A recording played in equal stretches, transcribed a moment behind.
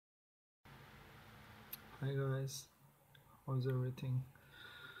Hi guys, how's everything?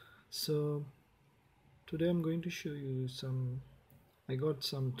 So today I'm going to show you I got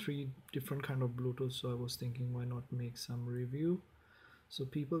some three different kind of Bluetooth, so I was thinking why not make some review so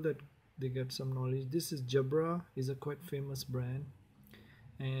people that they get some knowledge. This is Jabra, is a quite famous brand,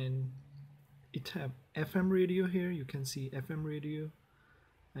 and it have FM radio here. You can see FM radio,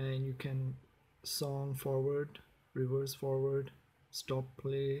 and you can song forward, reverse forward, stop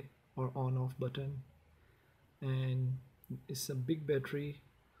play, or on off button, and it's a big battery,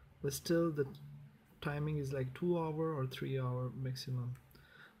 but still the timing is like 2 hour or 3 hour maximum.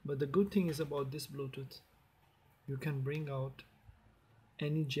 But the good thing is about this Bluetooth, you can bring out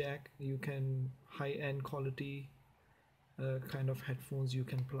any jack, you can high-end quality kind of headphones, you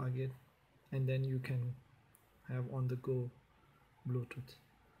can plug it, and then you can have on the go Bluetooth.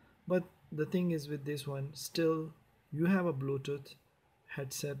 But the thing is with this one, still you have a Bluetooth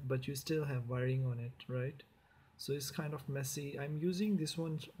headset, but you still have wiring on it, right? So it's kind of messy. I'm using this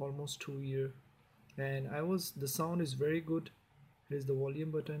one almost 2 years, and the sound is very good. Here's the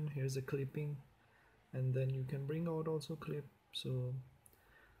volume button, here's the clipping, and then you can bring out also clip. So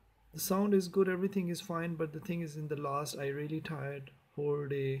the sound is good, everything is fine, but the thing is, in the last I really tired whole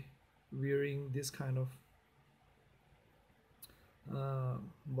day wearing this kind of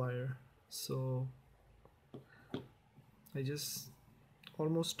wire, so I just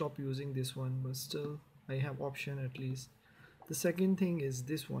almost stopped using this one, but still I have option at least. The second thing is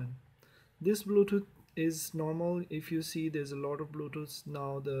this one. This Bluetooth is normal. If you see, there's a lot of Bluetooths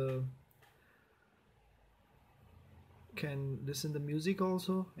now. The can listen the music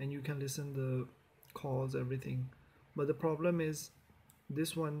also, and you can listen the calls, everything. But the problem is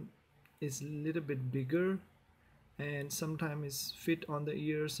this one is a little bit bigger, and sometimes it's fit on the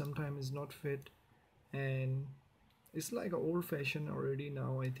ear, sometimes it's not fit, and it's like old-fashioned already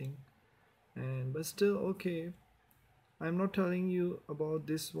now, I think. And but still okay. I'm not telling you about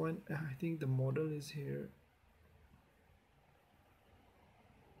this one. I think the model is here.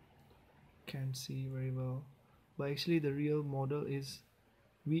 Can't see very well, but actually the real model is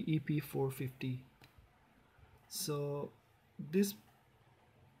VEP450. So this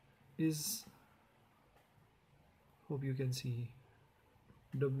is, hope you can see,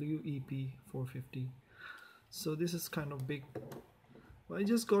 WEP450. So this is kind of big. I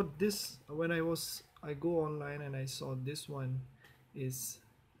just got this when I go online and I saw this one is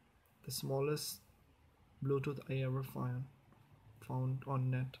the smallest Bluetooth I ever found on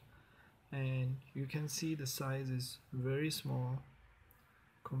net, and you can see the size is very small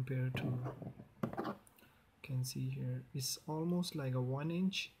compared to, you can see here, it's almost like a 1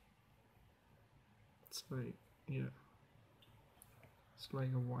 inch. It's like, yeah, it's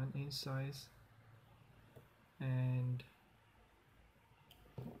like a 1 inch size. And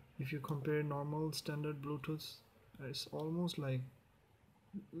if you compare normal standard Bluetooth, it's almost like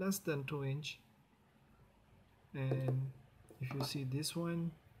less than 2 inch. And if you see, this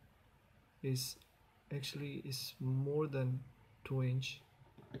one is actually is more than 2 inch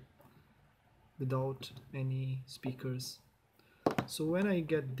without any speakers. So when I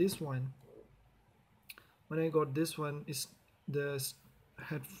got this one, is the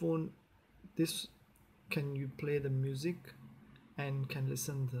headphone, this can you play the music and can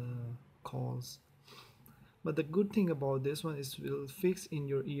listen the calls. But the good thing about this one is will fix in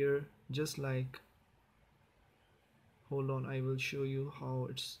your ear, just like, hold on, I will show you how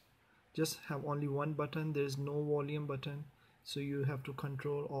it's just have only one button. There's no volume button, so you have to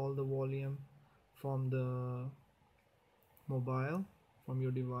control all the volume from the mobile, from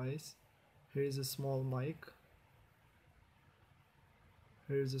your device. Here is a small mic,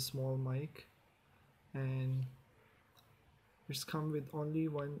 and it's come with only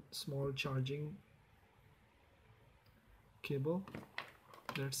one small charging cable.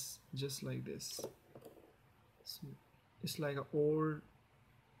 That's just like this. It's like an old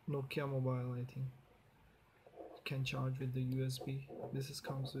Nokia mobile, I think. You can charge with the USB. This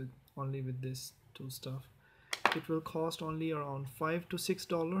comes with only with this two stuff. It will cost only around $5 to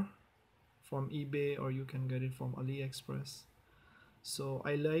 $6 from eBay, or you can get it from AliExpress. So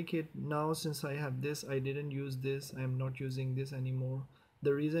I like it. Now since I have this, I didn't use this, I am not using this anymore.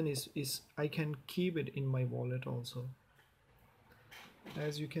 The reason is I can keep it in my wallet also.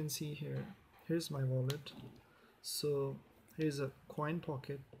 As you can see here, here's my wallet. So here's a coin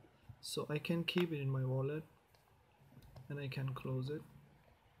pocket, so I can keep it in my wallet, and I can close it,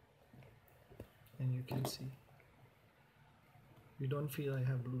 and you can see you don't feel I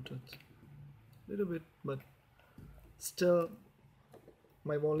have Bluetooth. Little bit, but still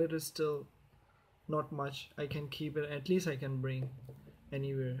my wallet is still not much. I can keep it, at least I can bring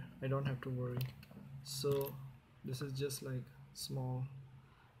anywhere. I don't have to worry. So this is just like small,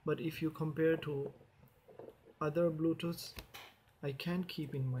 but if you compare to other Bluetooths, I can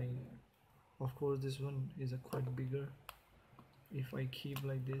keep in my, of course this one is a quite bigger. If I keep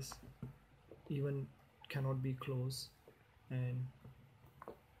like this, even cannot be close, and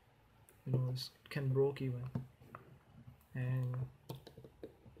it can broke even. And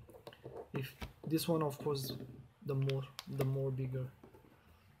if this one, of course, the more bigger.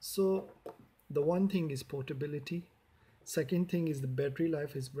 So the one thing is portability. Second thing is the battery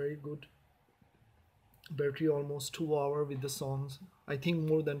life is very good. Battery almost 2 hour with the songs. I think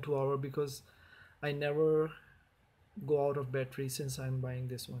more than 2 hour, because I never go out of battery since I'm buying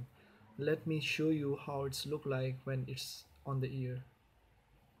this one. Let me show you how it's look like when it's on the ear.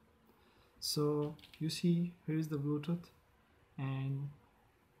 So you see, here's the Bluetooth, and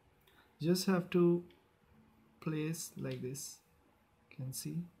just have to place like this. You can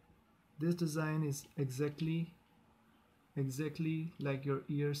see this design is exactly like your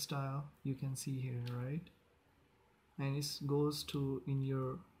ear style. You can see here, right? And it goes to in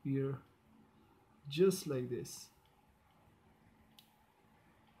your ear just like this,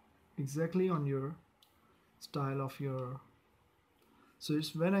 exactly on your style of your. So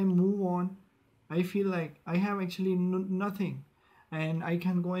it's when I move on, I feel like I have actually nothing, and I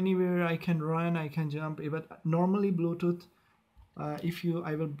can go anywhere, I can run, I can jump. But normally Bluetooth, if you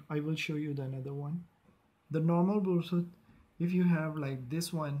I will show you the another one. The normal Bluetooth, if you have like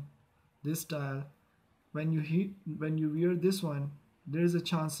this one, this style, when you wear this one, there is a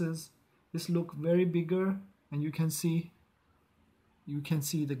chances this look very bigger, and you can see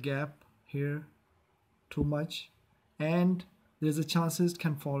the gap here too much, and there's a chances it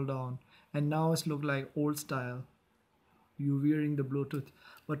can fall down, and now it's look like old style you wearing the Bluetooth.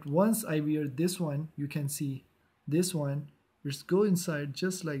 But once I wear this one, you can see this one just go inside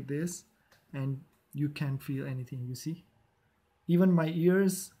just like this, and you can't feel anything. You see, even my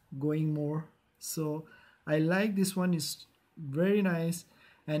ears going more. So I like this one, is very nice.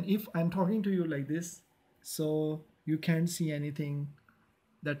 And if I'm talking to you like this, so you can't see anything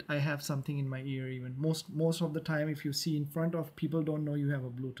that I have something in my ear. Even most of the time, if you see in front of people, don't know you have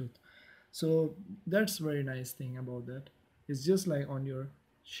a Bluetooth. So that's very nice thing about that. It's just like on your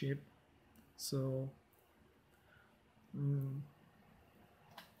shape. So mm,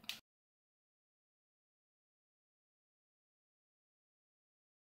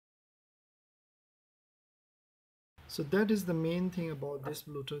 so that is the main thing about this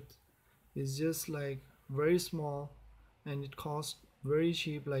Bluetooth. It's just like very small, and it costs very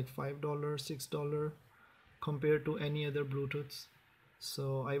cheap, like $5, $6 compared to any other Bluetooths.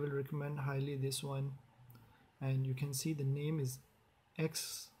 So I will recommend highly this one. And you can see the name is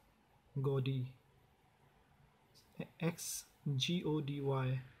X Gody,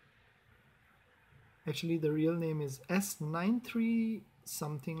 XGODY. Actually the real name is S93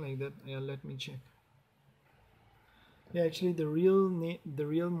 something like that. Yeah, let me check. Yeah, actually the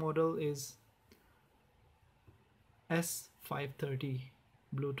real model is S530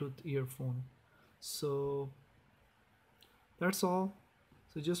 Bluetooth earphone. So that's all.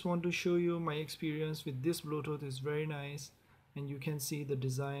 So just want to show you my experience with this Bluetooth is very nice, and you can see the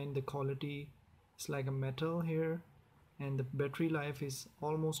design, the quality. It's like a metal here, and the battery life is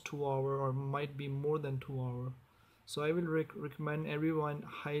almost 2 hour, or might be more than 2 hour. So I will recommend everyone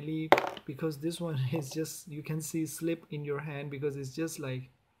highly, because this one is just, you can see slip in your hand, because it's just like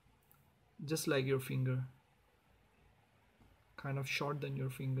your finger, kind of short than your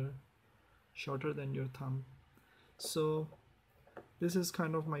finger, shorter than your thumb. So this is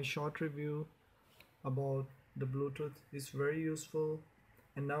kind of my short review about the Bluetooth. It's very useful.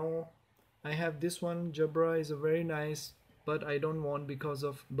 And now I have this one. Jabra is a very nice, but I don't want because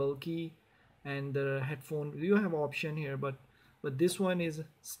of bulky, and the headphone you have option here, but this one is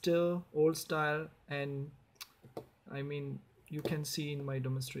still old style, and I mean, you can see in my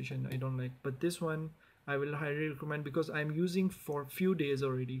demonstration I don't like. But this one I will highly recommend, because I'm using for few days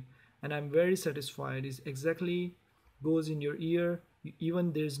already, and I'm very satisfied. It's exactly goes in your ear.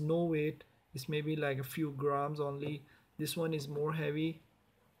 Even there's no weight. It's maybe like a few grams only. This one is more heavy.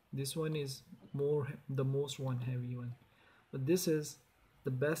 This one is the most one heavy one. But this is the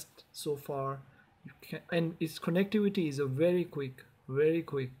best so far. And its connectivity is a very quick, very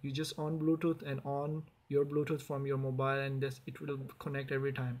quick. You just on Bluetooth and on your Bluetooth from your mobile, and this it will connect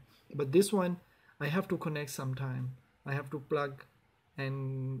every time. But this one I have to connect sometime. I have to plug,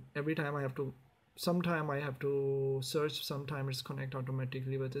 and every time I have to, sometime I have to search, sometime it's connect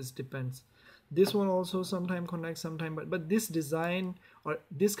automatically, but it depends. This one also sometime connect, sometime, but this design, or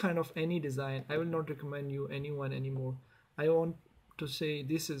this kind of any design, I will not recommend you anyone anymore. I want to say,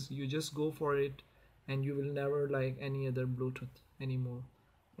 this is, you just go for it, and you will never like any other Bluetooth anymore.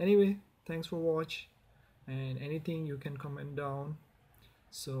 Anyway, thanks for watch, and anything you can comment down.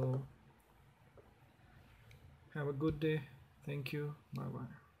 So have a good day. Thank you. Bye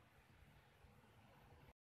bye.